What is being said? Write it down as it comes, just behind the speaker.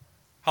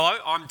Hello,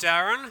 I'm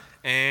Darren,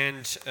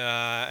 and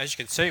as you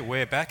can see,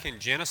 we're back in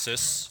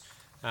Genesis.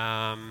 We've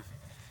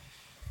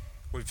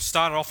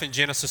started off in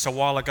Genesis a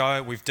while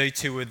ago. We've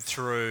detoured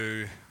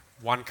through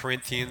 1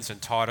 Corinthians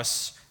and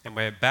Titus, and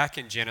we're back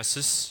in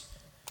Genesis.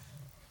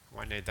 I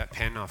won't need that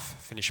pen. I've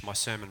finished my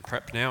sermon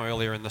prep now,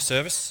 earlier in the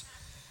service.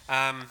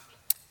 And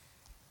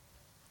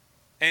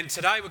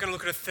today we're going to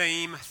look at a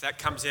theme that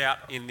comes out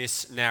in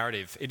this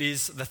narrative. It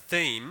is the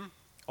theme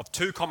of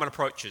two common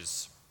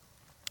approaches.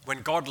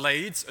 When God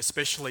leads,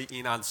 especially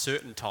in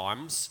uncertain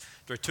times,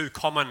 there are two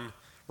common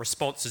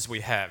responses we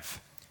have: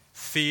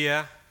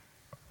 fear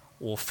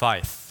or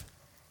faith.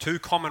 Two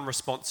common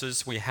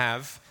responses we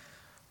have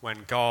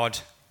when God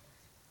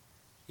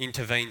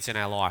intervenes in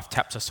our life,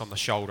 taps us on the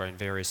shoulder in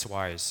various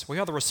ways. We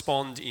either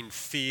respond in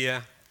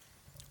fear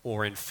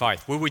or in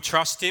faith. Will we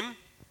trust him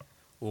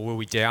or will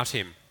we doubt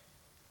him?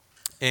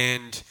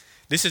 And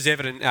this is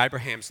evident in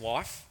Abraham's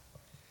life.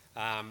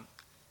 And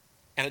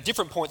at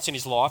different points in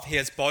his life, he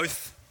has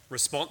both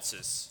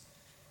responses.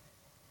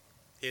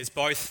 He has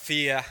both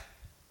fear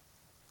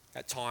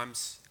at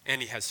times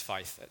and he has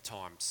faith at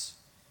times.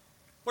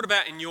 What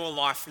about in your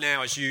life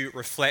now as you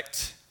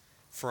reflect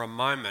for a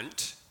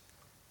moment?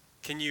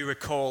 Can you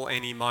recall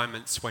any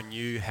moments when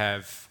you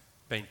have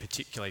been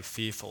particularly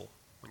fearful,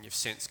 when you've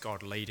sensed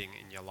God leading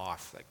in your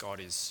life, that God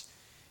is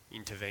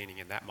intervening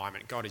in that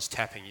moment, God is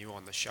tapping you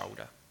on the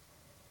shoulder?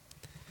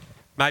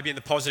 Maybe in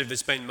the positive,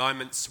 there's been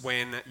moments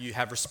when you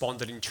have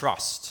responded in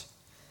trust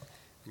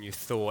and you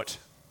thought,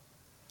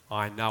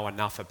 I know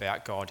enough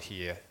about God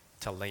here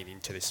to lean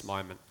into this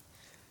moment.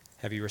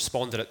 Have you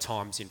responded at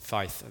times in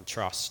faith and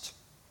trust?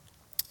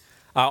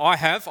 I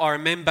have. I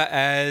remember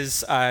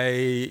as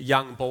a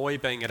young boy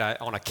being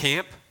on a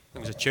camp. It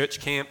was a church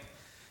camp.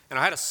 And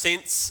I had a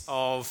sense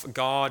of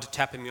God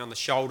tapping me on the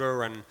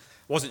shoulder and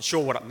wasn't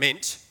sure what it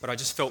meant, but I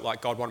just felt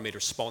like God wanted me to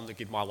respond and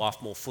give my life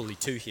more fully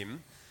to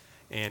him.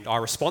 And I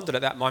responded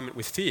at that moment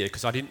with fear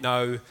because I didn't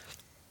know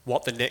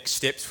what the next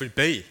steps would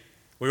be.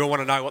 We all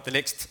want to know what the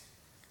next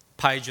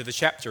page of the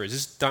chapter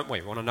is, don't we?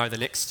 We want to know the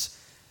next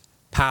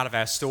part of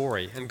our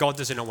story. And God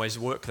doesn't always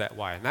work that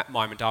way. In that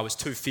moment, I was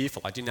too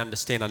fearful. I didn't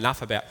understand enough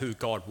about who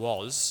God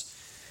was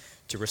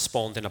to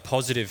respond in a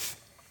positive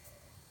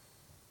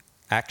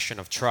action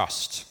of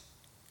trust.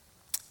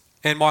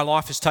 And my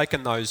life has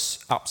taken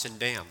those ups and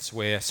downs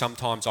where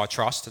sometimes I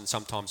trust and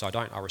sometimes I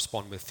don't. I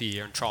respond with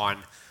fear and try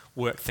and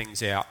work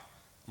things out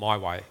my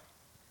way.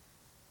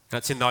 And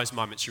it's in those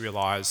moments you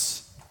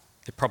realise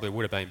it probably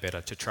would have been better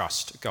to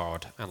trust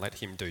God and let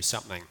him do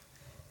something,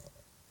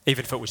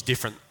 even if it was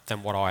different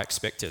than what I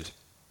expected.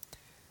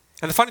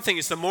 And the funny thing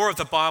is, the more of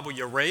the Bible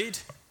you read,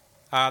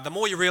 the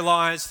more you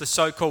realise the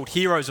so-called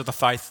heroes of the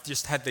faith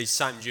just had these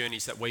same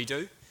journeys that we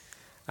do.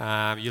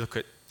 You look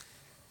at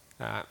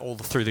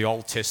through the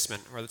Old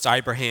Testament, whether it's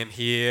Abraham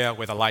here,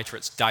 whether later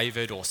it's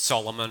David or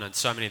Solomon and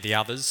so many of the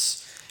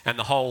others, and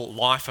the whole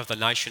life of the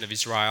nation of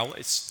Israel.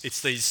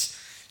 It's these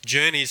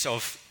journeys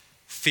of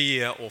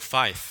fear or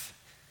faith.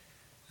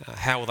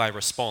 How will they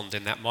respond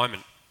in that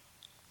moment?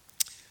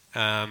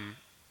 And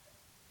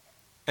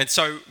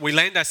so we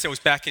land ourselves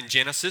back in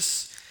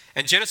Genesis,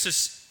 and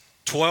Genesis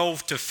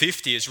 12 to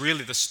 50 is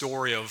really the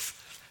story of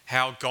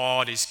how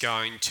God is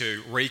going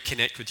to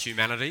reconnect with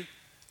humanity.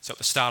 So at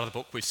the start of the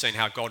book, we've seen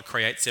how God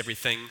creates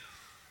everything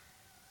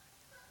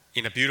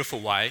in a beautiful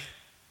way,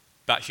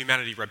 but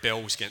humanity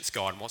rebels against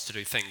God and wants to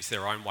do things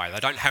their own way. They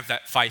don't have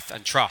that faith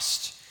and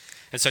trust.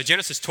 And so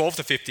Genesis 12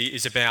 to 50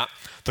 is about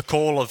the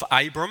call of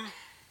Abram,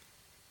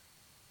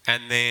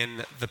 and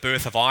then the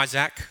birth of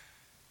Isaac,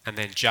 and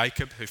then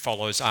Jacob, who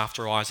follows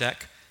after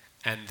Isaac,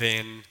 and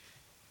then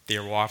the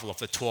arrival of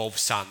the 12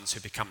 sons who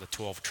become the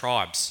 12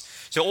 tribes.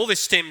 So all this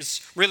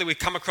stems, really we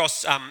come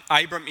across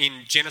Abram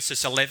in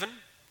Genesis 11.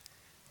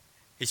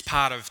 He's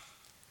part of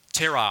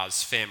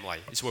Terah's family,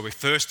 is where we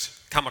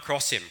first come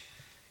across him.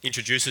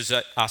 Introduces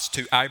us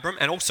to Abram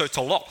and also to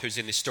Lot, who's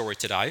in this story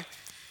today.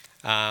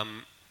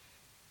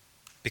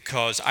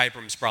 Because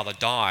Abram's brother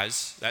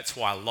dies, that's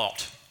why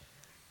Lot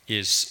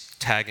is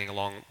tagging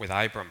along with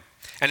Abram.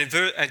 And in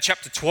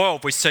chapter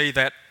 12, we see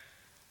that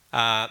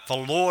the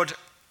Lord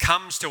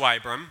comes to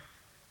Abram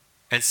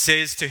and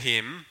says to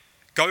him,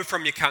 "Go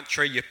from your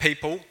country, your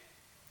people,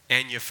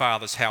 and your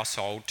father's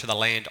household to the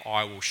land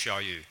I will show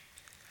you.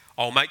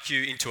 I will make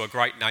you into a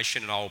great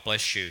nation and I will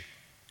bless you.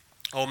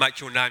 I will make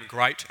your name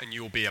great and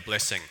you will be a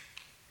blessing.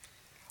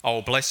 I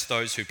will bless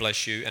those who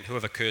bless you, and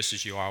whoever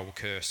curses you I will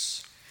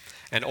curse.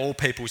 And all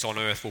peoples on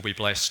earth will be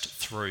blessed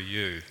through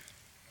you."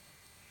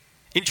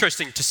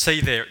 Interesting to see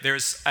there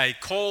is a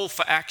call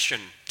for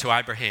action to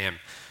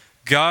Abraham.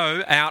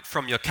 Go out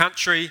from your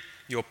country,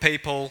 your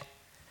people,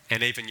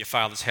 and even your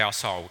father's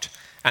household,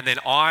 and then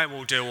I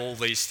will do all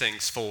these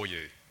things for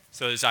you.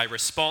 So there's a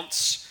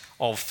response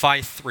of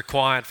faith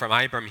required from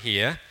Abram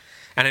here.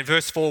 And in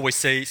verse 4 we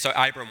see, so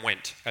Abram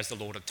went as the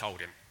Lord had told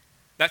him.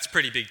 That's a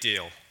pretty big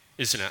deal,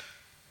 isn't it?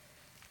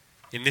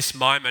 In this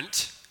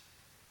moment,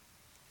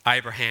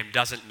 Abraham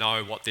doesn't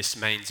know what this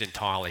means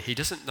entirely. He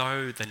doesn't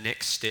know the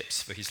next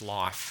steps for his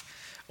life.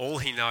 All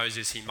he knows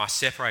is he must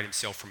separate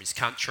himself from his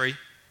country.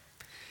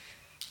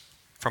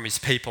 from his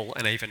people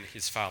and even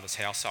his father's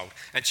household.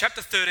 And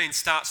chapter 13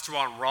 starts to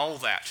unroll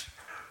that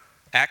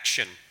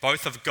action,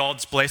 both of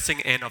God's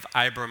blessing and of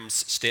Abram's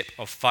step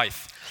of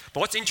faith. But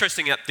what's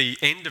interesting at the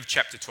end of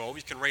chapter 12,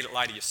 you can read it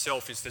later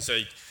yourself, is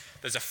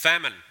there's a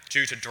famine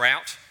due to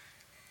drought,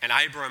 and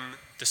Abram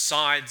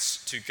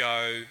decides to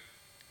go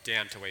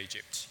down to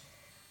Egypt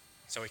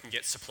so he can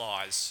get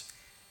supplies.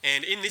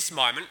 And in this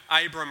moment,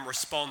 Abram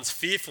responds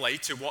fearfully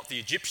to what the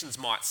Egyptians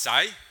might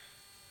say.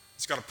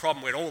 He's got a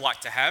problem we'd all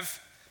like to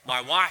have. My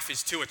wife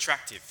is too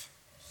attractive.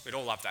 We'd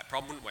all love that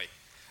problem, wouldn't we?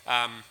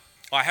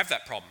 I have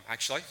that problem,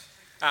 actually.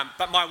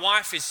 But my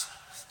wife is,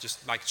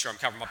 just making sure I'm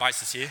covering my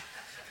bases here,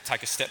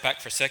 take a step back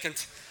for a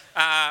second.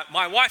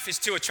 My wife is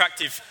too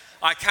attractive.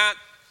 I can't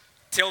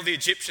tell the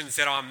Egyptians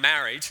that I'm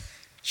married.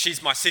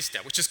 She's my sister,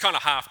 which is kind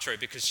of half true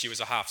because she was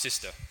a half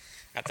sister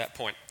at that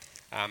point.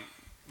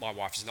 My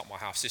wife is not my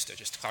half sister,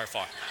 just to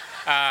clarify.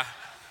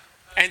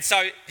 And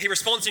so he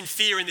responds in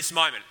fear in this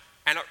moment.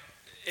 And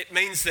it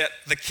means that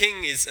the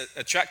king is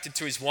attracted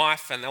to his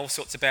wife and all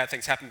sorts of bad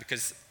things happen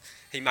because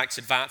he makes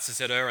advances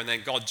at her and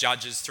then God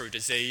judges through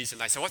disease and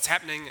they say, what's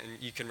happening?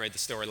 And you can read the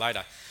story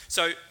later.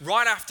 So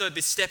right after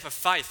this step of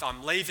faith,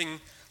 I'm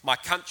leaving my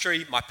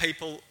country, my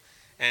people,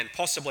 and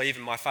possibly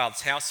even my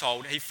father's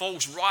household. He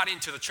falls right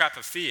into the trap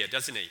of fear,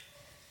 doesn't he?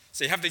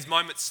 So you have these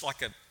moments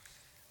like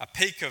a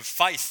peak of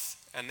faith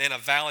and then a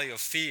valley of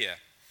fear.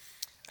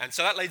 And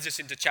so that leads us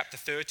into chapter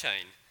 13.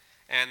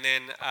 And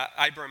then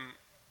Abram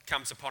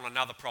comes upon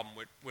another problem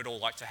we'd all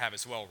like to have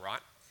as well, right?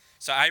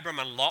 So Abram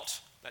and Lot,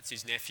 that's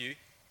his nephew,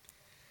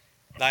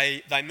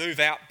 they move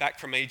out back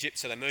from Egypt,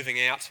 so they're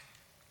moving out.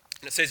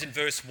 And it says in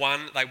verse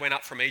 1, they went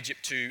up from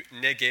Egypt to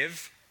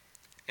Negev,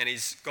 and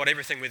he's got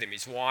everything with him,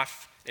 his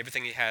wife,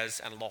 everything he has,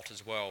 and Lot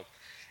as well.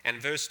 And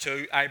verse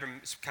 2,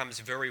 Abram becomes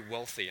very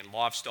wealthy in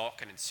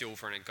livestock and in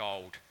silver and in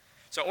gold.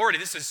 So already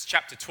this is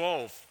chapter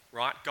 12,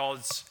 right?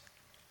 God's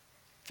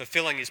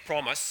fulfilling his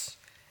promise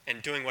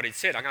and doing what he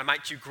said. I'm going to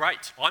make you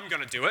great. I'm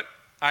going to do it.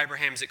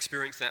 Abraham's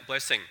experienced that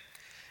blessing.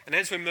 And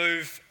as we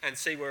move and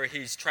see where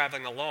he's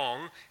travelling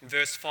along, in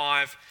verse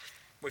 5,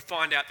 we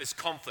find out this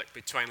conflict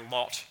between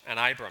Lot and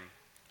Abram.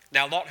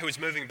 Now Lot, who was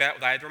moving about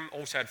with Abram,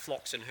 also had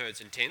flocks and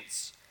herds and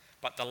tents,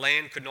 but the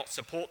land could not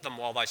support them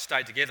while they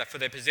stayed together, for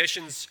their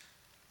possessions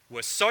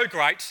were so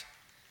great,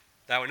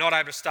 they were not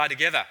able to stay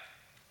together.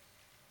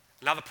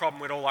 Another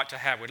problem we'd all like to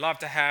have. We'd love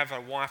to have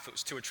a wife that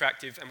was too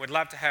attractive, and we'd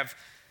love to have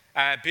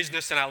a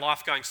business and our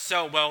life going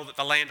so well that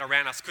the land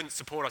around us couldn't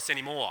support us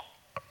anymore.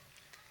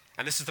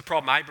 And this is the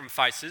problem Abram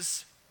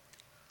faces.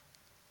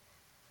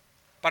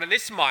 But in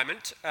this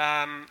moment,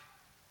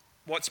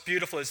 what's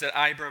beautiful is that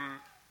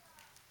Abram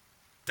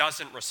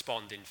doesn't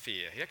respond in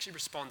fear. He actually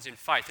responds in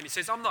faith. And he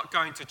says, I'm not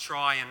going to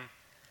try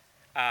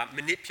and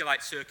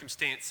manipulate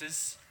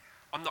circumstances.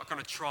 I'm not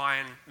going to try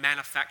and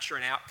manufacture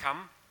an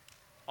outcome.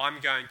 I'm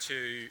going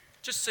to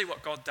just see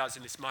what God does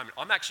in this moment.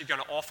 I'm actually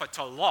going to offer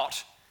to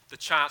Lot the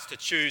chance to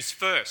choose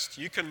first.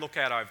 You can look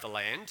out over the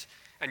land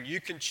and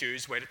you can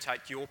choose where to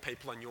take your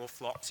people and your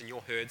flocks and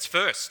your herds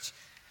first.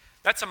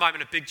 That's a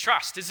moment of big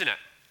trust, isn't it?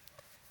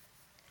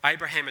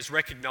 Abraham has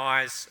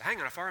recognised, hang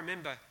on, if I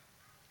remember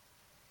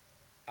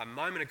a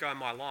moment ago in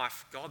my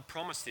life, God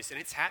promised this and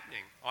it's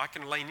happening. I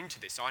can lean into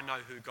this. I know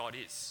who God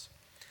is.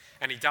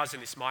 And he does in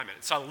this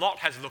moment. So Lot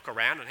has a look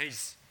around and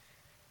he's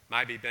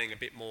maybe being a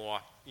bit more,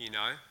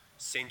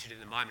 centred in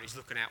the moment. He's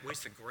looking out,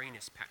 where's the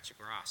greenest patch of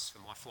grass for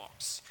my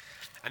flocks?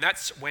 And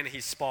that's when he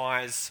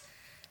spies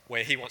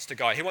where he wants to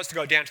go. He wants to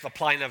go down to the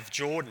plain of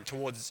Jordan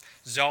towards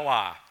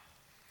Zoar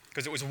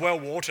because it was well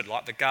watered,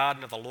 like the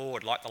garden of the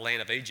Lord, like the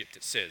land of Egypt,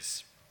 it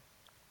says.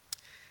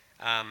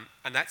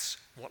 And that's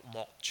what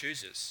Lot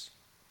chooses.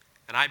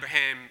 And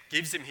Abraham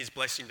gives him his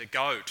blessing to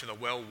go to the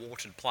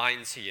well-watered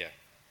plains here.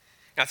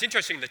 Now, it's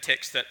interesting in the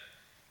text that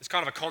there's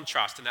kind of a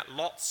contrast in that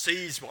Lot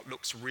sees what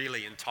looks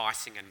really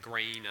enticing and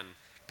green and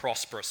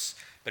prosperous,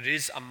 but it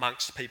is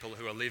amongst people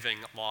who are living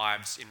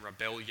lives in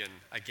rebellion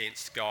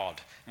against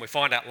God. And we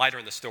find out later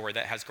in the story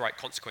that has great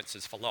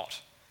consequences for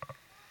Lot.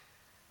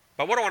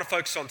 But what I want to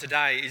focus on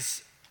today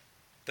is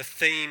the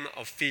theme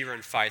of fear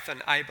and faith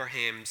and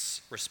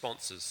Abraham's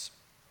responses.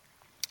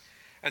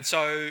 And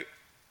so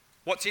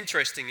what's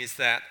interesting is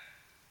that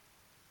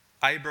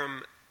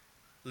Abram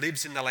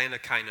lives in the land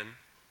of Canaan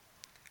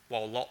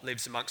while Lot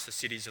lives amongst the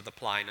cities of the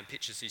plain and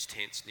pitches his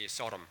tents near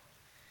Sodom.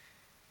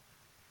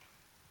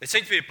 There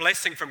seems to be a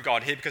blessing from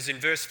God here because in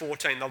verse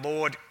 14, the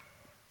Lord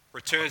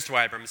returns to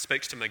Abram and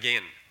speaks to him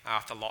again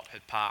after Lot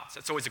had passed.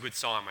 It's always a good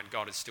sign when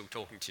God is still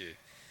talking to you.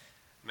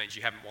 It means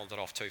you haven't wandered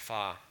off too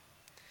far.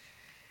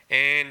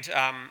 And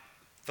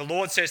the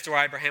Lord says to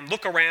Abraham,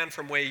 look around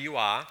from where you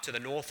are to the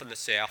north and the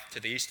south, to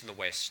the east and the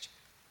west.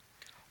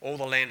 All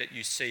the land that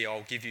you see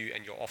I'll give you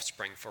and your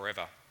offspring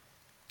forever.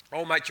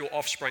 I'll make your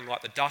offspring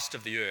like the dust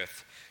of the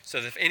earth,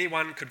 so that if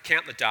anyone could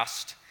count the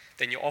dust,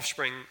 then your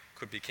offspring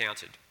could be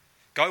counted.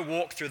 Go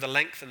walk through the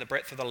length and the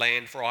breadth of the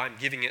land, for I am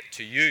giving it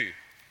to you.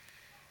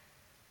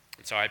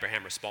 And so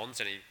Abraham responds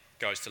and he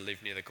goes to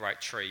live near the great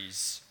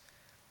trees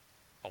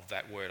of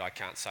that word I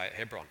can't say at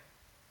Hebron.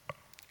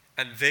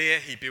 And there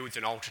he builds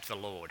an altar to the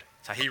Lord.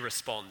 So he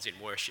responds in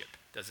worship,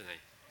 doesn't he?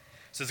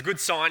 So it's a good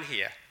sign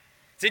here.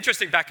 It's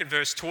interesting back in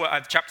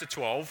chapter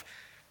 12,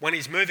 when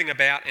he's moving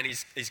about and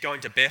he's going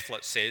to Bethel,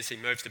 it says, he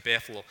moves to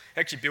Bethel,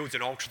 he actually builds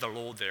an altar to the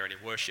Lord there and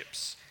he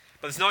worships.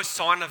 But there's no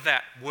sign of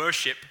that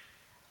worship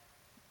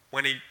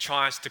when he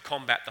tries to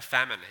combat the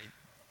famine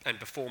and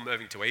before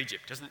moving to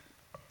Egypt. Doesn't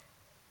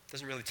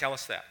really tell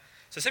us that.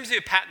 So it seems to be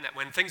a pattern that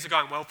when things are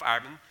going well for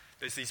Abram,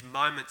 there's these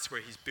moments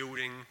where he's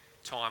building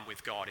time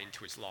with God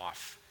into his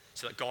life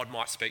so that God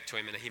might speak to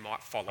him and he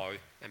might follow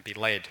and be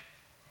led.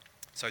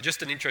 So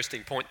just an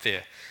interesting point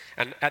there.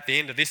 And at the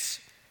end of this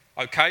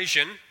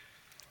occasion,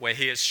 where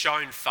he has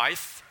shown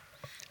faith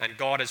and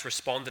God has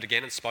responded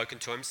again and spoken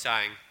to him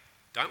saying,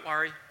 don't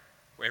worry,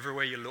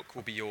 everywhere you look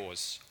will be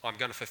yours. I'm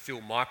going to fulfill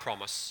my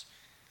promise.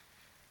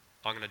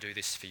 I'm going to do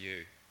this for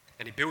you.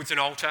 And he builds an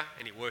altar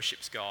and he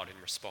worships God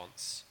in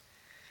response.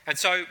 And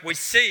so we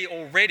see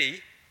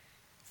already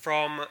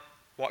from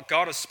what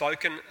God has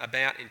spoken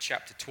about in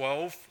chapter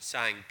 12,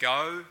 saying,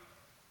 go,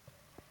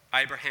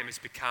 Abraham has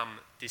become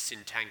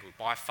disentangled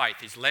by faith.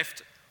 He's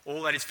left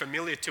all that is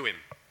familiar to him.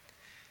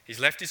 He's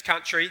left his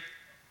country.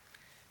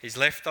 He's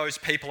left those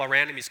people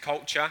around him, his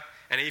culture.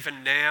 And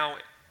even now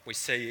we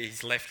see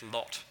he's left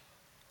Lot,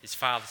 his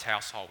father's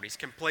household. He's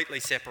completely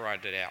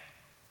separated out.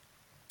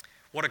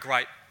 What a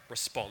great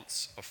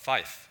response of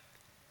faith.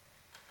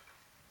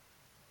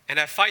 And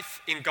our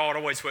faith in God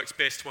always works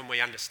best when we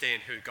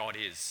understand who God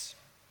is.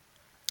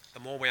 The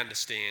more we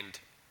understand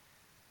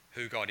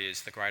who God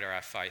is, the greater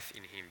our faith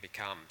in him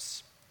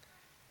becomes.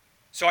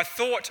 So I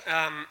thought,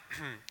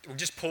 we'll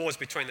just pause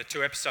between the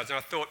two episodes, and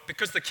I thought,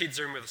 because the kids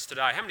are in with us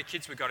today, how many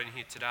kids we got in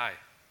here today?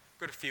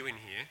 We've got a few in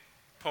here.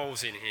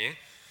 Paul's in here.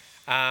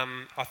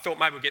 I thought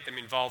maybe we'll get them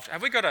involved.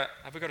 Have we got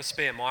a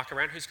spare mic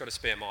around? Who's got a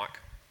spare mic?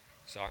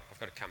 So I've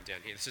got to come down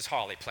here. This is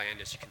highly planned,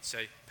 as you can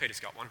see.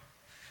 Peter's got one,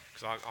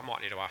 because I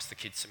might need to ask the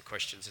kids some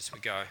questions as we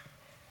go.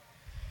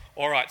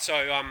 All right, so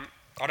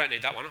I don't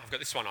need that one. I've got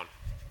this one on.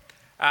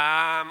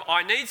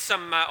 I need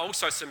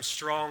also some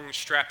strong,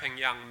 strapping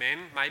young men.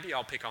 Maybe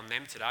I'll pick on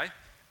them today.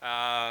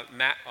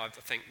 Matt, I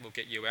think we'll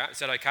get you out. Is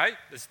that okay?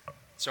 It's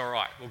all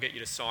right. We'll get you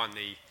to sign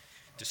the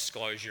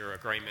disclosure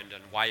agreement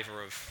and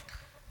waiver of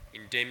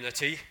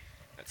indemnity.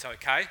 That's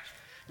okay.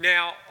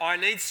 Now, I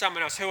need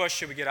someone else. Who else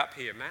should we get up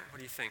here, Matt? What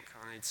do you think?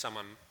 I need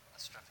someone. A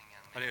strapping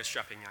young man. I need a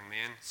strapping young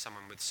man,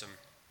 someone with some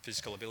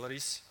physical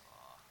abilities.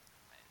 Oh,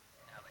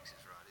 man, Alex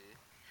is right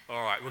here.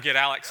 All right, we'll get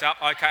Alex up.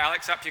 Okay,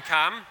 Alex, up you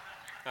come.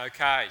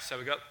 Okay, so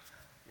we've got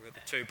the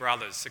two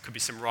brothers. There could be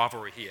some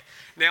rivalry here.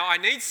 Now, I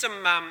need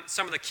some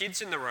of the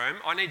kids in the room.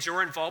 I need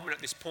your involvement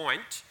at this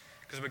point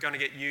because we're going to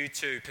get you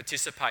to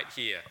participate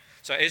here.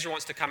 So Ezra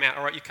wants to come out.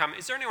 All right, you come.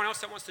 Is there anyone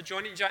else that wants to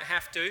join you? You don't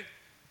have to.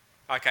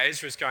 Okay,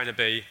 Ezra's going to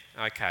be...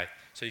 Okay,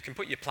 so you can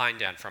put your plane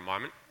down for a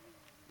moment.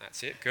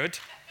 That's it, good.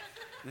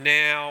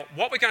 Now,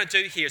 what we're going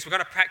to do here is we're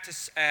going to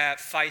practice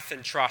faith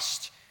and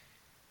trust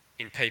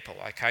in people,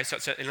 okay? So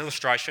it's an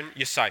illustration.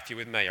 You're safe, you're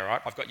with me, all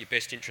right? I've got your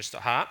best interest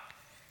at heart.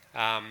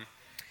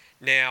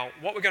 Now,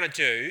 what we're going to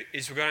do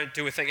is we're going to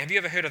do a thing. Have you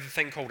ever heard of a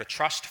thing called a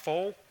trust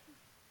fall?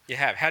 You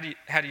have. How do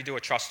you do a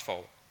trust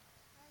fall?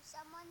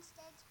 Someone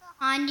stands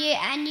behind you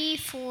and you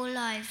fall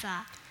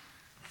over.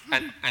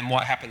 And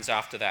what happens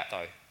after that,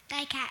 though?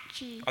 They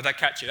catch you. Oh, they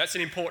catch you. That's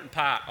an important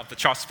part of the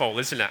trust fall,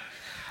 isn't it?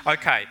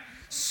 Okay,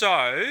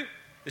 so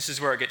this is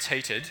where it gets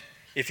heated.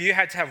 If you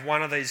had to have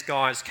one of these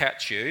guys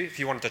catch you, if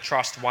you wanted to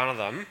trust one of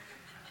them,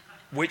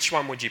 which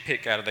one would you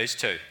pick out of these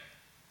two?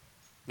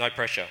 No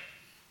pressure.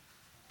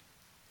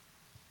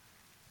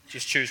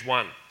 Just choose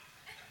one.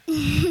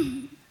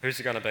 Who's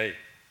it going to be?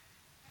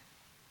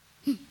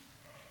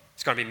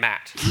 It's going to be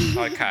Matt.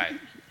 Okay.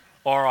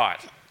 All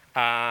right.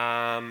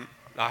 I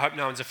hope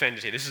no one's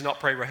offended here. This is not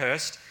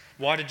pre-rehearsed.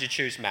 Why did you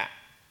choose Matt?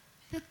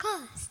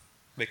 Because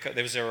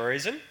There was a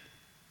reason?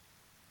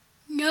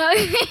 No.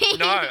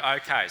 No?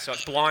 Okay. So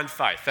it's blind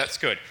faith. That's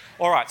good.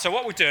 All right. So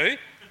what we'll do,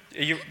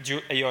 are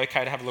you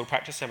okay to have a little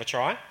practice, have a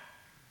try?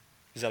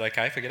 Is that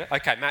okay? Forget it?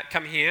 Okay, Matt,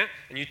 come here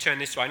and you turn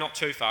this way, not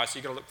too far, so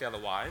you've got to look the other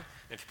way.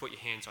 And if you put your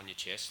hands on your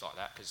chest like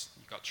that, because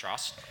you've got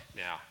trust.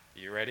 Now, are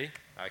you ready?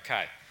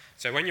 Okay.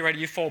 So when you're ready,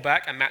 you fall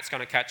back and Matt's going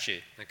to catch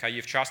you. Okay,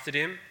 you've trusted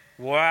him.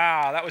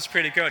 Wow, that was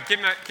pretty good. Give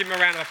him a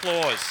round of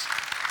applause.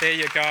 There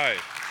you go.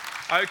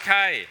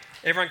 Okay,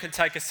 everyone can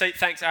take a seat.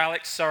 Thanks,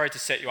 Alex. Sorry to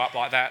set you up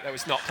like that. That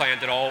was not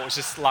planned at all. It was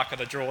just luck of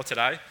the draw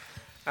today.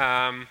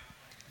 But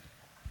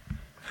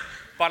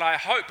I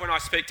hope when I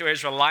speak to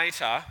Ezra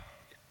later,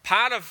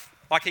 part of,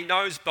 he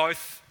knows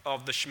both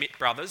of the Schmidt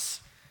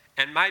brothers,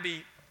 and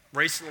maybe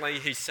recently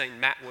he's seen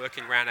Matt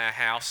working around our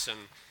house and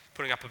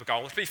putting up a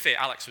pergola. To be fair,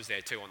 Alex was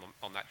there too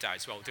on that day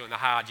as well, doing the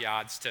hard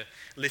yards to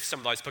lift some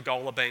of those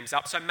pergola beams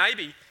up. So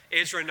maybe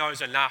Ezra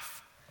knows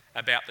enough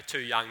about the two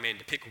young men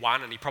to pick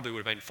one, and he probably would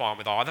have been fine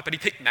with either, but he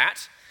picked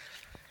Matt.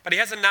 But he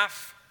has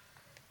enough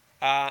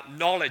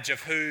knowledge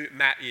of who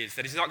Matt is,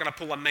 that he's not going to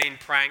pull a mean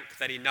prank,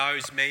 that he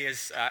knows me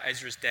as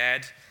Ezra's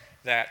dad,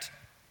 that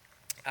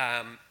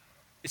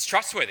it's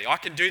trustworthy. I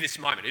can do this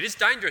moment. It is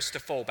dangerous to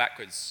fall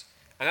backwards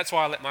And that's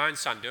why I let my own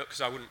son do it, because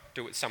I wouldn't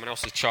do it with someone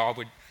else's child.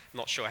 I'm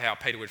not sure how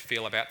Peter would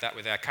feel about that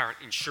with our current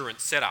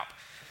insurance setup.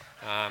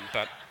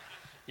 But,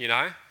 you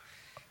know,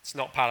 it's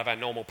not part of our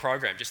normal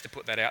program, just to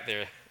put that out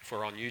there if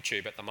we're on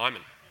YouTube at the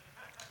moment.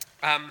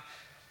 But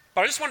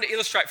I just wanted to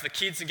illustrate for the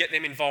kids and get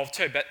them involved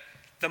too. But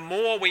the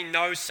more we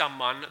know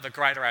someone, the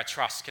greater our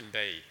trust can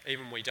be,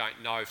 even when we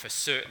don't know for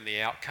certain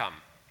the outcome.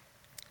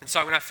 And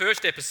so in our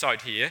first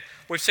episode here,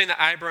 we've seen that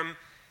Abram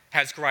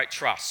has great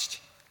trust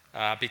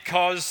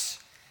because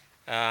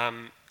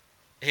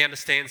he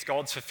understands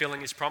God's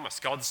fulfilling his promise.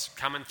 God's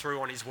coming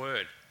through on his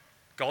word.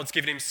 God's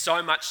given him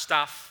so much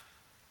stuff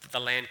that the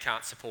land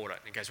can't support it.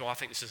 And he goes, well, I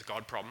think this is a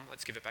God problem.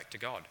 Let's give it back to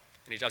God.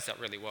 And he does that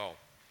really well.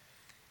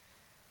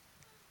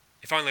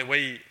 If only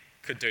we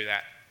could do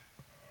that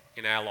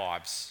in our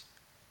lives.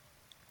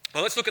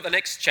 Well, let's look at the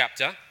next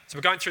chapter. So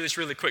we're going through this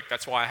really quick.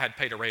 That's why I had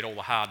Peter read all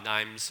the hard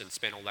names and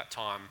spend all that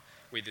time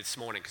with this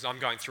morning, because I'm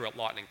going through at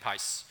lightning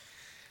pace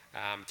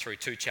through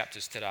 2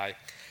 chapters today.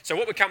 So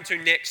what we come to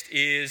next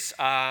is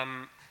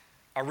a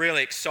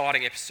really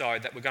exciting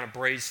episode that we're going to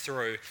breeze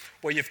through,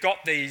 where you've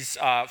got these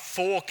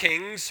 4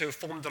 kings who have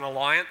formed an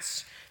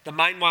alliance. The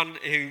main one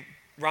who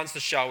runs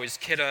the show is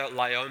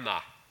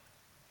Kedorlaomer.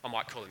 I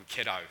might call him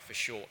Kedo for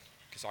short,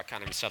 because I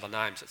can't even say the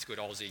names. It's a good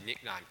Aussie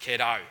nickname,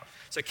 Kedo.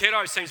 So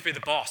Kedo seems to be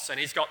the boss, and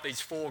he's got these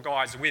 4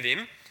 guys with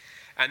him,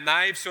 and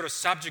they've sort of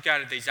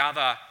subjugated these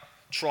other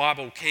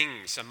tribal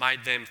kings and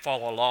made them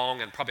follow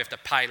along and probably have to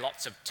pay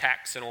lots of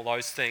tax and all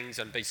those things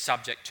and be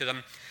subject to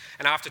them.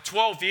 And after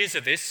 12 years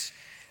of this,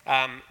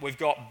 we've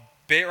got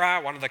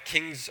Bera, one of the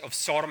kings of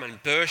Sodom,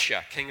 and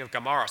Bersha, king of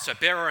Gomorrah. So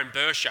Bera and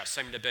Bersha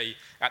seem to be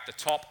at the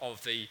top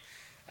of the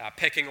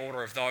pecking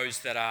order of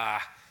those that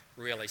are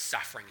really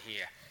suffering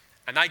here.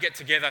 And they get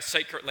together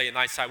secretly and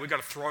they say, we've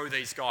got to throw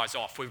these guys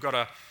off. We've got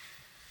to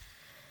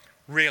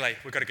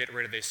get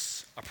rid of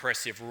this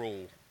oppressive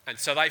rule. And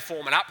so they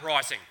form an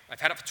uprising. They've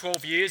had it for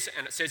 12 years,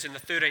 and it says in the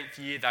 13th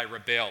year they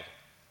rebel.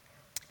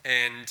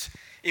 And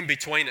in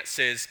between it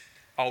says,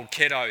 old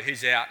Kedo,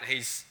 he's out, and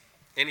he's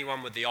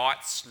anyone with the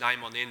ites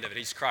name on the end of it,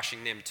 he's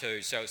crushing them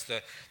too. So it's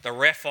the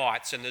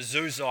Rephites and the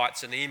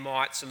Zuzites and the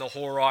Emites and the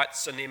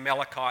Horites and the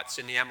Amalekites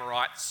and the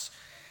Amorites.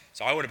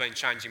 So I would have been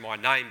changing my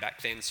name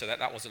back then so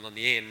that wasn't on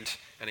the end,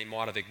 and he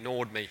might have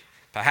ignored me,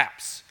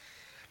 perhaps.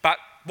 But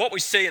what we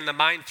see in the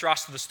main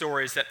thrust of the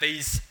story is that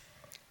these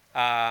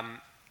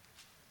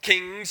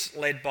kings,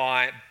 led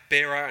by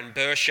Bera and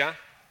Bersha,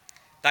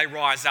 they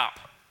rise up.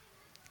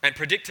 And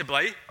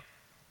predictably,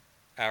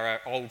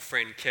 our old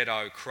friend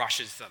Kedo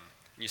crushes them.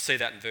 You see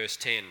that in verse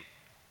 10.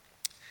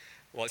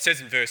 Well, it says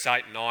in verse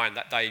 8 and 9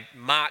 that they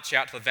march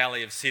out to the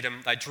valley of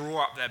Siddim, they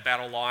draw up their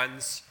battle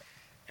lines,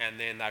 and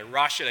then they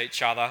rush at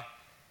each other.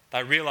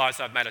 They realise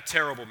they've made a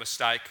terrible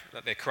mistake,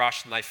 that they're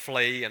crushed, and they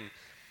flee. And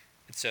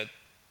it's a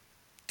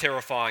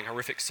terrifying,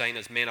 horrific scene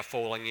as men are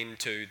falling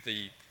into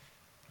the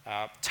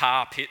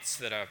tar pits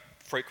that are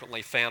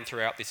frequently found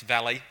throughout this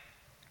valley.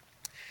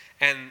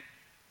 And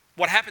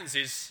what happens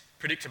is,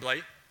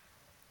 predictably,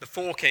 the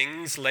 4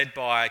 kings, led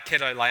by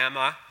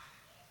Kedorlaomer,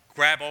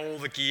 grab all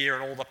the gear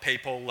and all the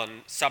people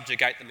and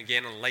subjugate them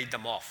again and lead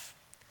them off.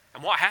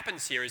 And what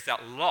happens here is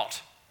that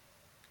Lot,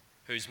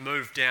 who's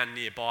moved down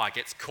nearby,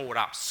 gets caught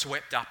up,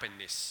 swept up in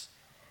this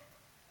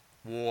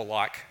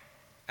warlike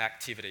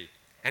activity.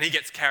 And he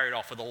gets carried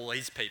off with all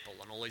these people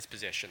and all these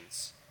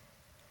possessions.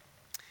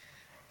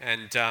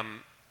 And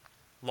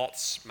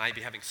Lot's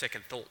maybe having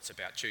second thoughts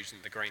about choosing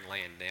the green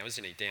land now,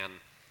 isn't he, down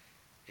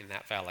in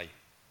that valley?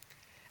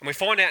 And we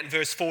find out in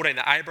verse 14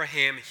 that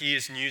Abraham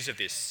hears news of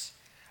this.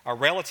 A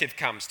relative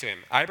comes to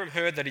him. When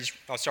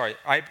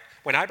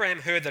Abraham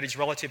heard that his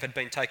relative had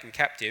been taken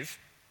captive,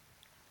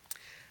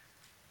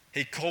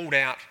 he called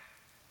out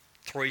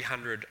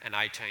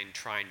 318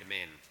 trained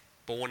men,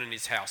 born in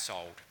his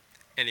household,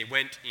 and he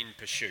went in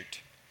pursuit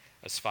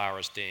as far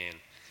as Dan.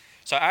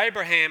 So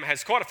Abram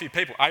has quite a few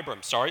people.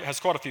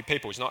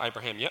 He's not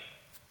Abraham yet.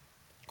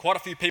 Quite a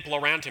few people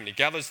around him. He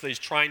gathers these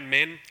trained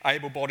men,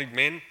 able-bodied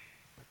men.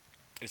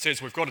 He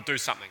says, we've got to do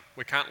something.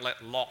 We can't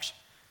let Lot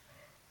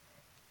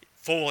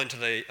fall into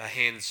the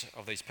hands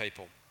of these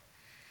people.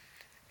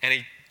 And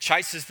he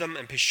chases them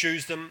and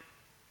pursues them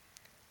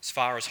as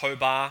far as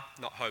Hobart,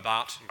 not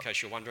Hobart, in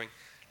case you're wondering,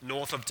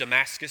 north of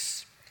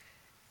Damascus.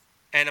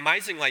 And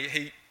amazingly,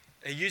 he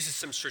uses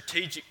some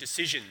strategic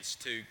decisions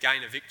to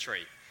gain a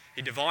victory.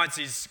 He divides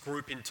his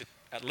group into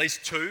at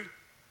least 2.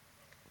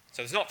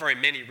 So there's not very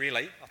many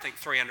really. I think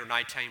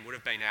 318 would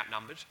have been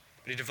outnumbered.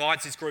 But he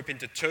divides his group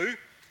into 2,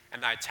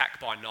 and they attack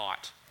by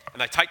night. And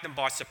they take them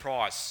by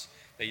surprise,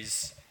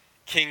 these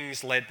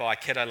kings led by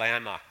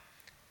Kedorlaomer,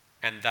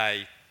 and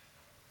they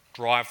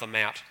drive them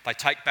out. They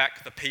take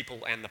back the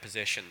people and the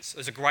possessions.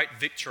 There's a great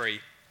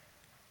victory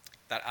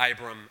that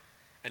Abram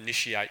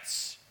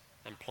initiates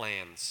and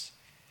plans.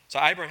 So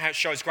Abram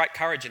shows great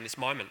courage in this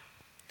moment.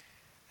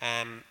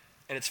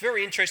 And it's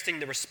very interesting,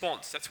 the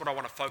response. That's what I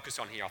want to focus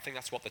on here. I think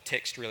that's what the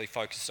text really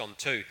focuses on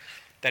too.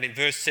 That in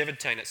verse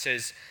 17 it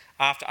says,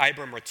 after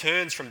Abram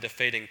returns from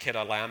defeating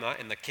Kedorlaomer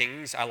and the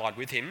kings allied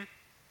with him,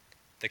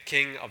 the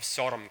king of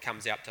Sodom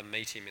comes out to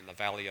meet him in the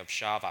valley of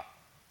Shava.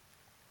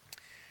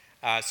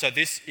 So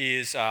this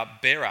is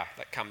Bera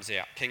that comes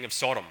out, king of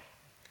Sodom.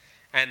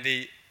 And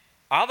the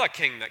other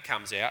king that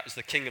comes out is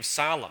the king of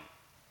Salem,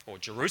 or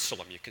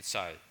Jerusalem, you could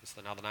say. It's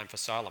another name for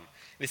Salem.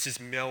 This is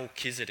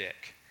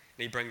Melchizedek,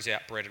 and he brings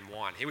out bread and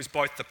wine. He was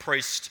both the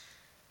priest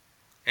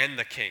and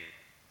the king.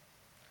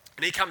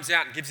 And he comes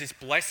out and gives this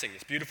blessing,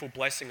 this beautiful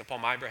blessing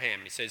upon Abraham.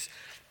 And he says,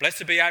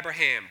 "Blessed be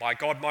Abraham by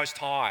God Most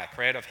High,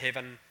 creator of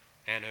heaven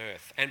and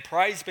earth. And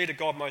praise be to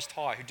God Most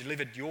High, who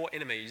delivered your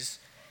enemies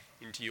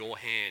into your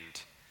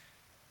hand."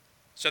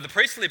 So the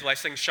priestly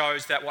blessing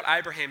shows that what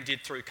Abraham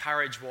did through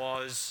courage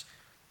was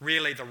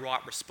really the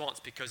right response,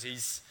 because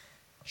he's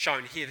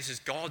shown here, this is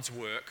God's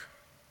work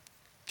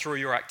through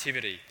your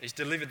activity. He's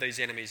delivered these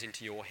enemies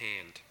into your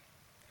hand.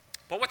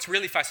 But what's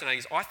really fascinating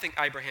is I think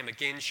Abraham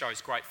again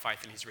shows great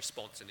faith in his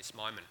response in this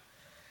moment.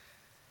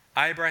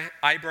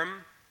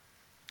 Abram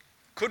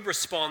could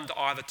respond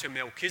either to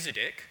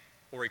Melchizedek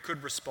or he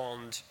could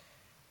respond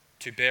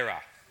to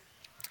Bera,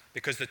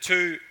 because the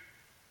two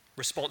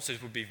responses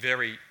would be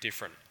very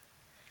different.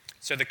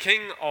 So the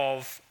king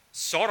of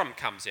Sodom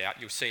comes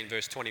out, you'll see in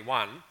verse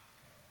 21,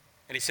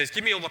 and he says,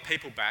 "Give me all the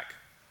people back,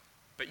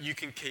 but you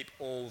can keep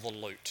all the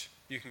loot.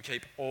 You can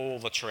keep all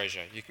the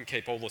treasure. You can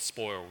keep all the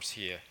spoils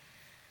here."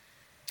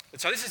 And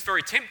so this is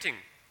very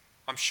tempting,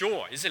 I'm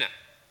sure, isn't it?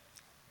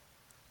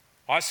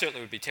 I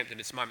certainly would be tempted in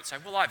this moment to say,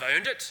 well, I've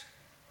earned it.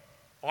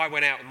 I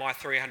went out with my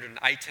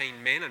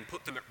 318 men and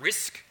put them at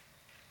risk.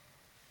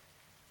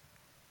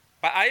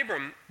 But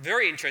Abram,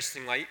 very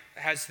interestingly,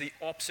 has the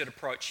opposite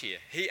approach here.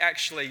 He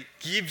actually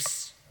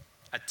gives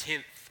a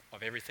tenth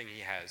of everything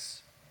he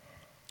has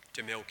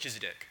to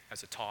Melchizedek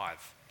as a tithe.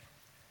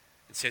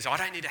 And says, I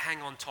don't need to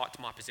hang on tight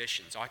to my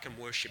possessions. I can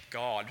worship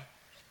God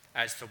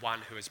as the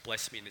one who has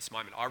blessed me in this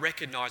moment. I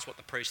recognise what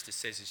the priestess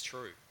says is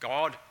true.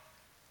 God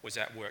was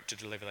at work to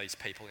deliver these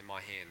people in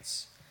my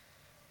hands.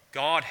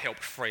 God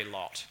helped free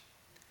Lot.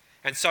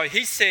 And so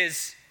he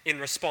says, in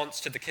response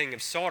to the king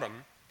of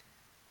Sodom,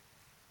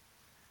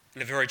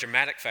 in a very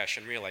dramatic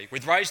fashion really,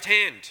 "With raised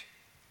hand,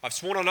 I've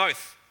sworn an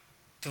oath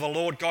to the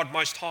Lord God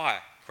Most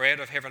High,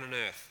 creator of heaven and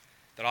earth,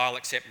 that I'll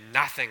accept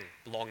nothing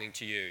belonging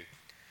to you,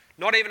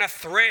 not even a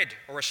thread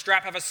or a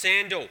strap of a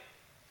sandal,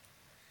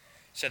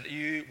 so that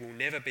you will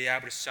never be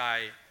able to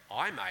say,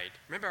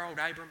 remember old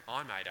Abram?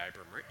 I made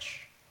Abram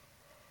rich."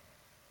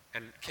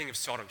 And king of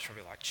Sodom's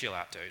probably like, chill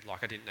out, dude.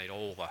 Like, I didn't need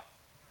all the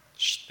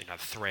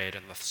thread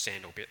and the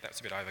sandal bit. That's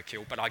a bit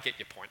overkill, but I get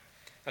your point.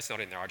 That's not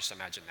in there, I just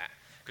imagine that.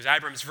 Because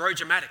Abram's very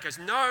dramatic. He goes,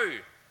 no,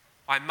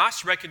 I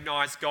must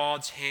recognise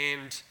God's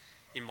hand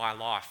in my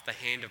life, the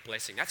hand of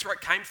blessing. That's where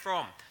it came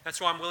from. That's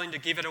why I'm willing to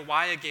give it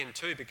away again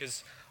too,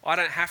 because I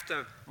don't have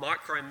to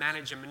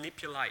micromanage and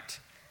manipulate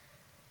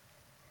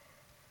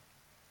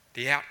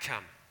the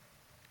outcome.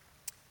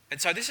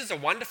 And so this is a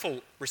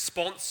wonderful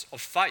response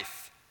of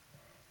faith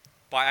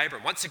by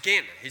Abram. Once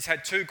again, he's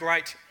had two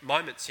great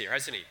moments here,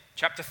 hasn't he?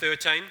 Chapter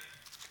 13,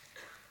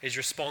 he's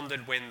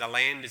responded when the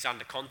land is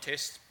under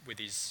contest with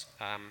his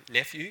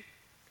nephew.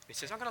 He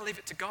says, I'm going to leave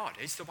it to God.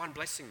 He's the one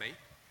blessing me.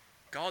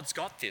 God's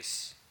got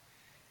this.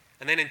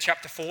 And then in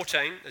chapter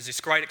 14, there's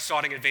this great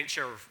exciting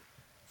adventure of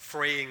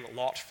freeing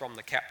Lot from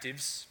the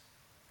captives.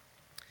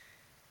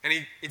 And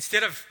he,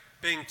 instead of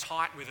being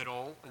tight with it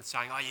all and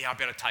saying, oh yeah, I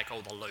better take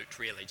all the loot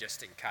really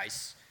just in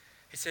case,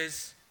 he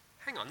says,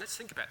 hang on, let's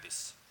think about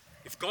this.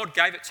 If God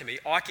gave it to me,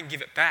 I can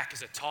give it back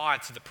as a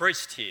tithe to the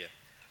priest here.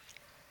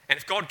 And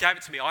if God gave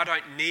it to me, I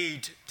don't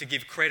need to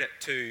give credit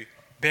to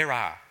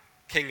Bera,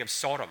 king of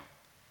Sodom.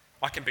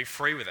 I can be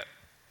free with it.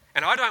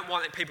 And I don't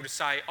want people to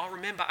say, oh,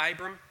 remember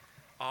Abram?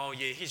 Oh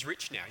yeah, he's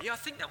rich now. Yeah, I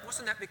think that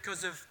wasn't that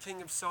because of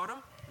king of Sodom?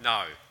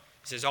 No.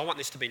 He says, I want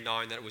this to be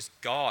known that it was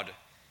God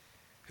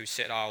who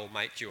said, I will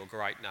make you a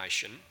great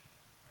nation.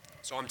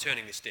 So I'm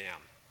turning this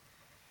down.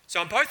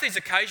 So on both these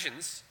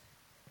occasions,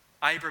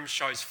 Abram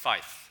shows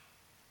faith.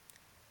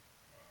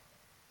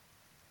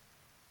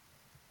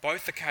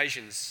 Both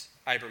occasions,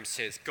 Abram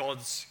says,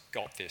 God's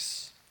got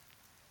this.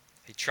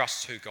 He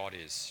trusts who God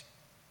is.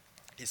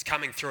 He's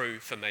coming through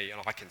for me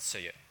and I can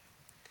see it.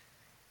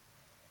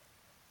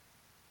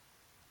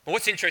 But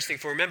what's interesting,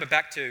 if we remember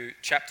back to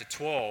chapter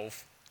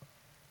 12,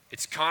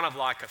 it's kind of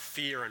like a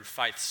fear and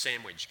faith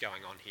sandwich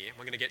going on here.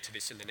 We're going to get to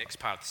this in the next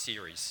part of the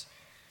series.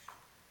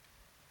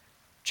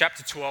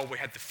 Chapter 12, we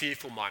had the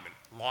fearful moment,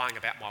 lying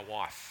about my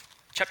wife.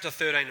 Chapter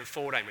 13 and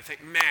 14, we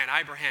think, man,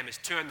 Abraham has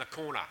turned the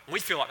corner. And we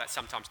feel like that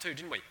sometimes too,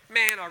 didn't we?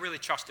 Man, I really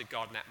trusted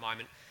God in that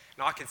moment.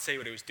 And I can see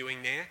what he was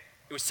doing there.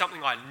 It was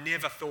something I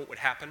never thought would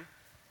happen.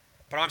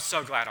 But I'm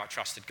so glad I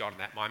trusted God in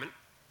that moment.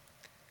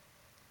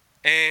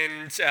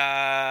 And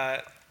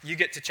you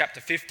get to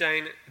chapter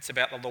 15. It's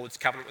about the Lord's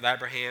covenant with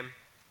Abraham.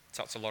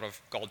 So it's a lot of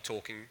God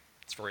talking.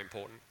 It's very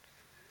important.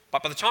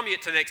 But by the time you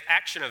get to the next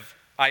action of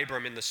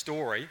Abram in the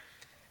story,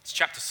 it's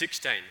chapter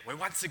 16, where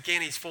once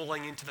again he's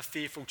falling into the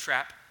fearful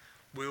trap.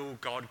 Will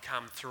God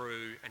come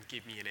through and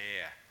give me an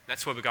heir?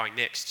 That's where we're going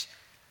next.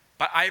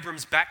 But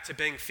Abram's back to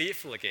being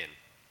fearful again.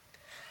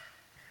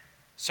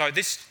 So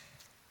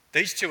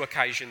these two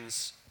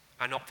occasions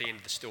are not the end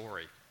of the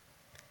story.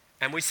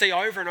 And we see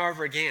over and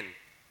over again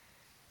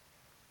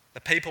the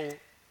people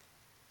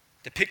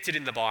depicted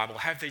in the Bible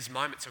have these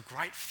moments of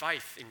great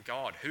faith in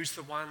God. Who's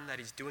the one that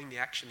is doing the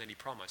action that he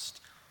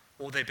promised?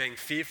 Or they're being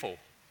fearful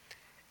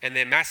and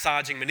they're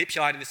massaging,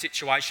 manipulating the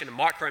situation and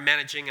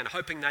micromanaging and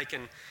hoping they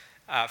can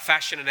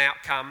fashion an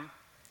outcome,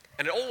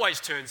 and it always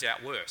turns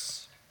out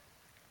worse.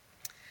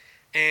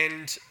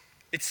 And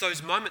it's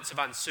those moments of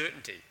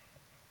uncertainty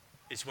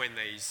is when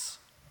these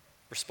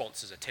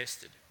responses are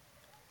tested.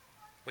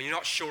 When you're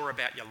not sure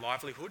about your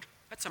livelihood,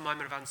 that's a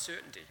moment of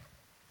uncertainty.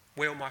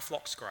 Where will my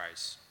flocks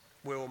graze?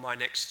 Where will my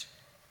next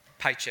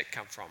paycheck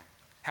come from?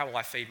 How will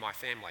I feed my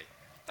family?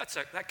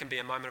 That can be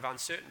a moment of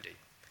uncertainty.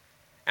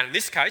 And in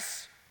this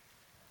case,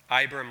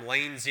 Abram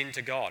leans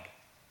into God.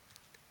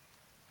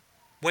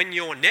 When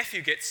your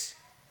nephew gets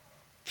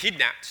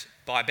kidnapped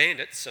by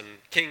bandits and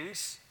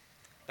kings,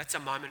 that's a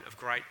moment of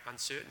great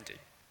uncertainty.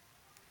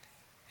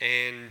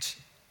 And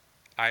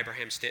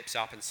Abraham steps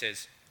up and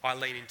says, I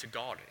lean into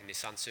God in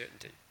this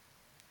uncertainty.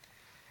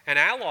 And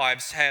our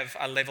lives have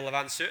a level of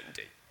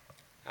uncertainty.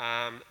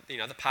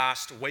 The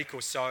past week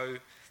or so,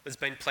 there's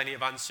been plenty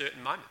of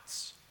uncertain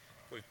moments.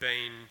 We've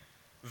been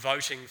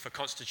voting for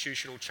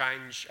constitutional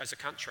change as a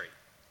country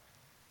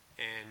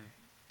and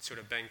sort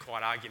of been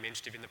quite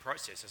argumentative in the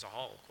process as a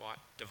whole, quite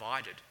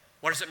divided.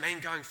 What does it mean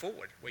going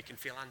forward? We can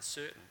feel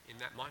uncertain in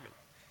that moment.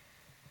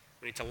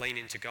 We need to lean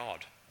into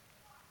God.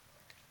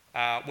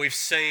 We've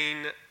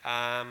seen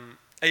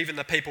even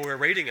the people we're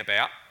reading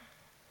about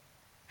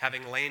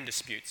having land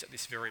disputes at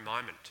this very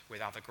moment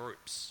with other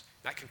groups.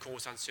 That can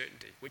cause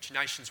uncertainty. Which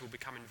nations will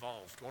become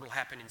involved? What will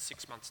happen in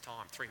 6 months'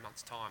 time, 3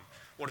 months' time?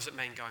 What does it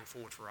mean going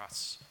forward for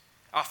us?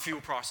 Are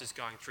fuel prices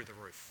going through the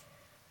roof?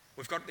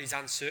 We've got these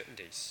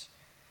uncertainties.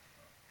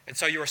 And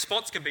so your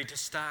response can be to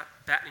start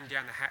battening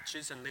down the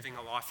hatches and living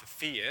a life of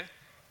fear,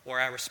 or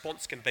our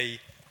response can be,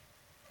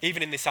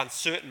 even in this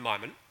uncertain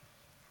moment,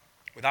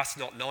 with us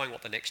not knowing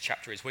what the next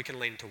chapter is, we can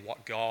lean to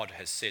what God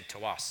has said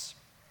to us.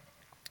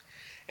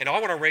 And I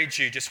want to read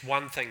you just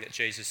one thing that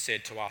Jesus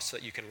said to us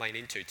that you can lean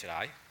into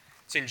today.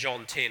 It's in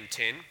John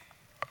 10:10.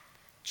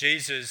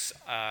 Jesus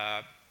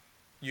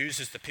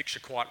uses the picture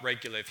quite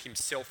regularly of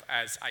himself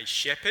as a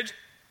shepherd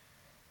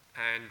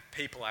and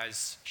people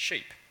as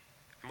sheep.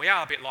 And we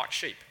are a bit like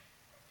sheep.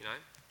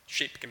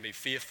 Sheep can be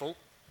fearful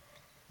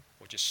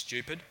or just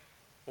stupid,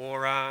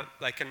 or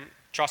they can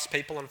trust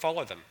people and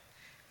follow them.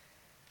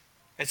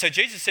 And so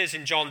Jesus says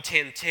in John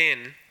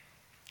 10:10,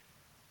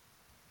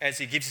 as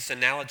he gives this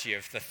analogy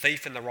of the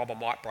thief and the robber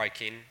might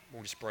break in,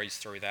 we'll just breeze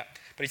through that.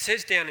 But he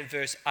says down in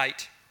verse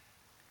 8,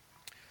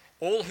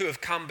 all who have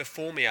come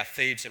before me are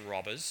thieves and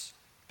robbers,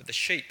 but the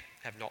sheep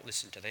have not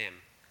listened to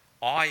them.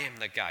 I am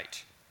the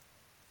gate.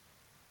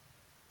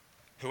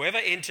 Whoever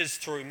enters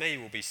through me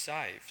will be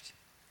saved.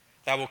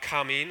 They will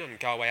come in and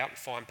go out and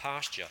find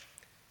pasture.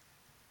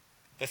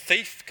 The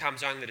thief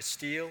comes only to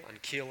steal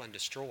and kill and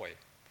destroy.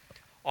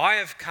 I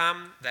have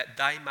come that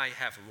they may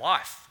have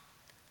life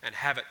and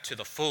have it to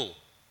the full.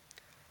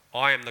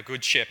 I am the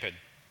good shepherd.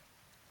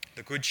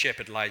 The good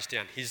shepherd lays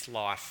down his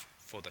life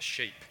for the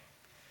sheep.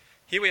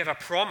 Here we have a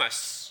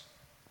promise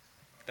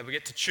that we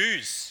get to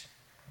choose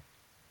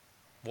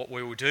what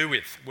we will do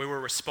with. We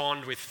will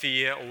respond with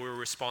fear or we will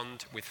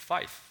respond with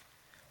faith.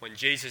 When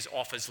Jesus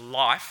offers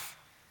life,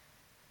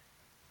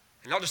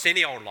 and not just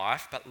any old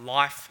life, but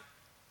life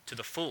to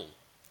the full.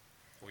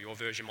 Or your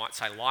version might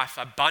say life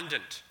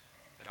abundant,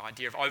 that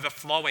idea of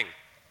overflowing.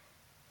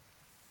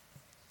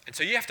 And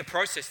so you have to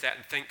process that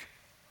and think,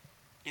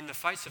 in the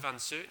face of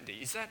uncertainty,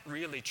 is that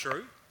really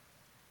true?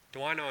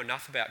 Do I know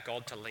enough about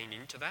God to lean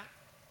into that?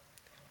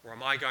 Or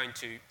am I going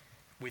to,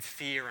 with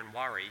fear and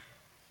worry,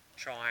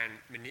 try and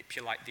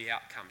manipulate the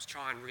outcomes,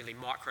 try and really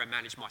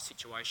micromanage my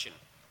situation?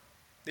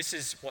 This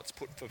is what's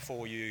put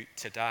before you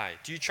today.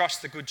 Do you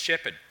trust the Good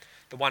Shepherd,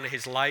 the one who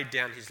has laid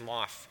down his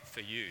life for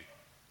you?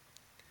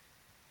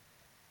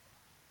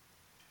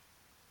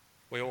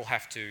 We all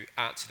have to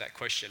answer that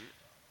question,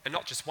 and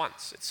not just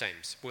once, it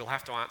seems. We'll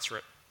have to answer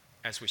it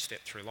as we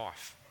step through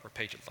life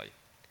repeatedly.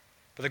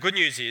 But the good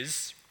news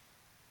is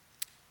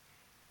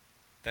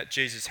that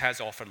Jesus has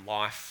offered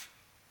life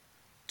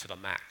to the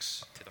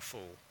max, to the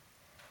full.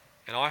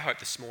 And I hope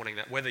this morning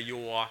that whether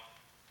you're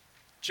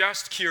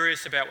just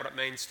curious about what it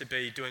means to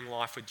be doing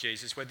life with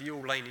Jesus, whether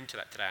you'll lean into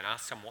that today and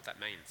ask someone what that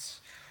means.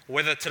 Or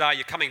whether today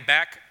you're coming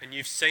back and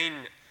you've seen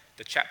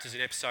the chapters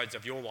and episodes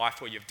of your life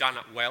where you've done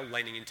it well,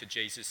 leaning into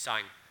Jesus,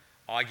 saying,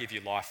 I give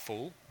you life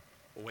full,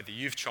 or whether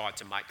you've tried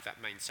to make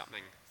that mean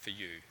something for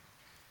you.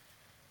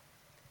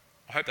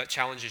 I hope that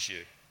challenges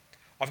you.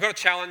 I've got a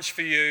challenge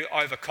for you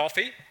over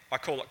coffee. I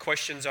call it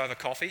questions over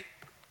coffee.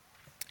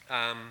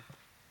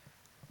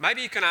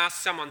 Maybe you can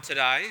ask someone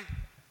today,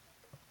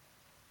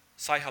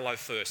 say hello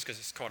first, because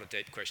it's quite a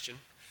deep question.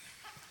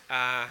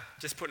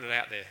 Just putting it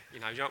out there. You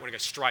don't want to go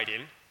straight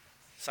in.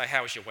 Say,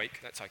 how was your week?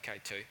 That's okay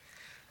too.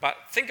 But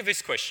think of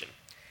this question.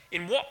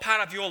 In what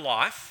part of your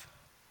life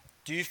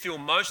do you feel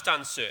most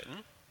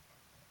uncertain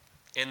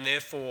and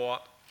therefore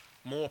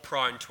more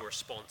prone to a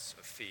response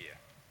of fear?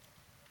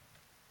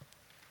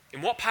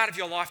 In what part of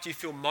your life do you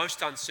feel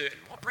most uncertain?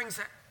 What brings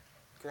that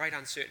great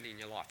uncertainty in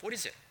your life? What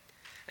is it?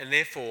 And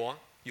therefore,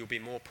 you'll be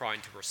more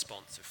prone to a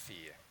response of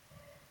fear.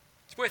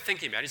 It's worth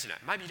thinking about, isn't it?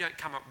 Maybe you don't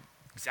come up with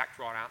the exact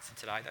right answer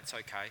today. That's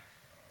okay.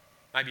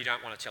 Maybe you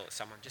don't want to tell it to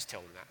someone. Just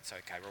tell them that. It's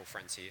okay. We're all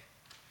friends here.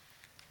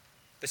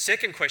 The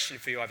second question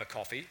for you over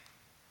coffee: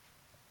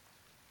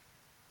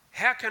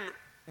 how can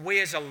we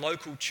as a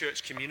local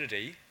church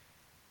community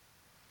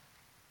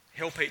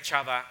help each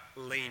other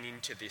lean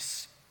into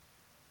this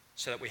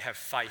so that we have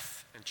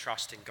faith and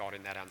trust in God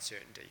in that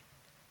uncertainty?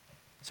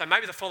 So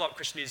maybe the follow-up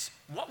question is,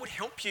 what would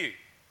help you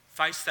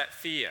face that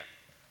fear?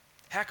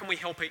 How can we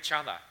help each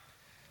other?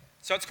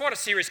 So it's quite a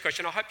serious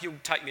question. I hope you'll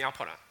take me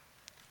up on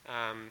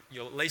it.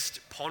 You'll at least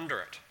ponder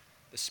it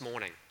this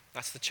morning.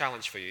 That's the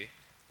challenge for you.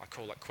 I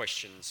call it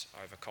questions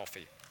over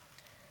coffee.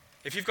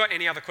 If you've got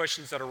any other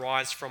questions that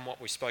arise from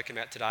what we've spoken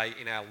about today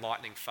in our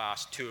lightning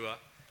fast tour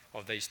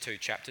of these 2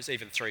 chapters,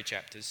 even 3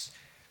 chapters,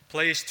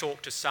 please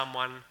talk to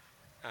someone.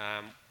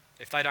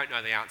 If they don't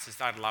know the answers,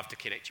 they'd love to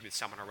connect you with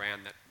someone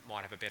around that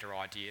might have a better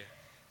idea.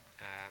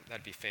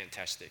 That'd be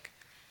fantastic.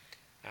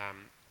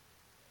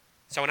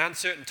 So in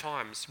uncertain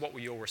times, what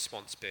will your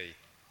response be?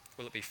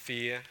 Will it be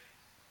fear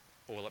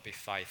or will it be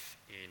faith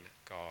in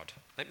God?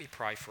 Let me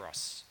pray for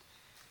us.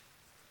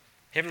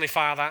 Heavenly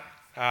Father,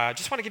 I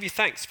just want to give you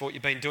thanks for what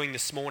you've been doing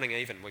this morning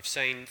even. We've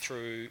seen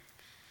through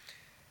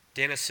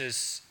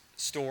Dennis's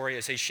story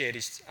as he shared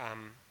his,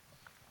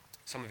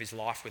 some of his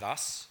life with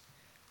us,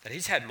 that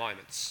he's had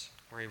moments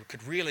where he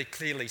could really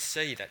clearly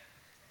see that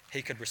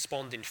he could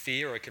respond in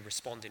fear or he could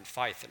respond in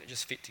faith, and it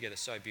just fit together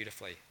so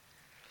beautifully.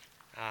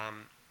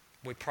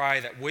 We pray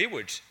that we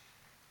would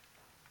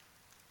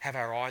have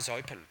our eyes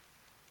open.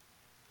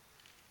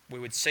 We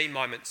would see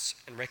moments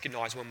and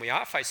recognise when we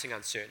are facing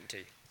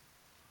uncertainty,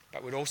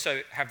 but we'd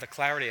also have the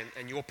clarity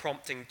and your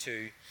prompting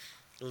to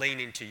lean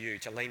into you,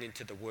 to lean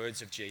into the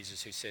words of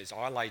Jesus who says,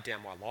 I lay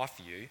down my life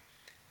for you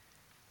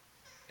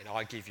and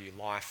I give you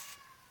life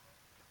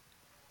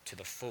to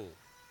the full.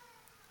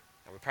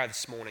 And we pray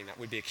this morning that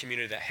we'd be a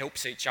community that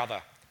helps each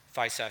other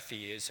face our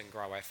fears and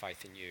grow our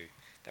faith in you,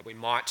 that we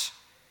might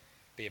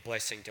be a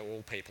blessing to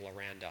all people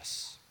around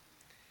us.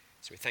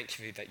 So we thank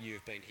you that you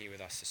have been here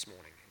with us this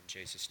morning. In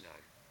Jesus'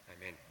 name,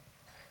 amen.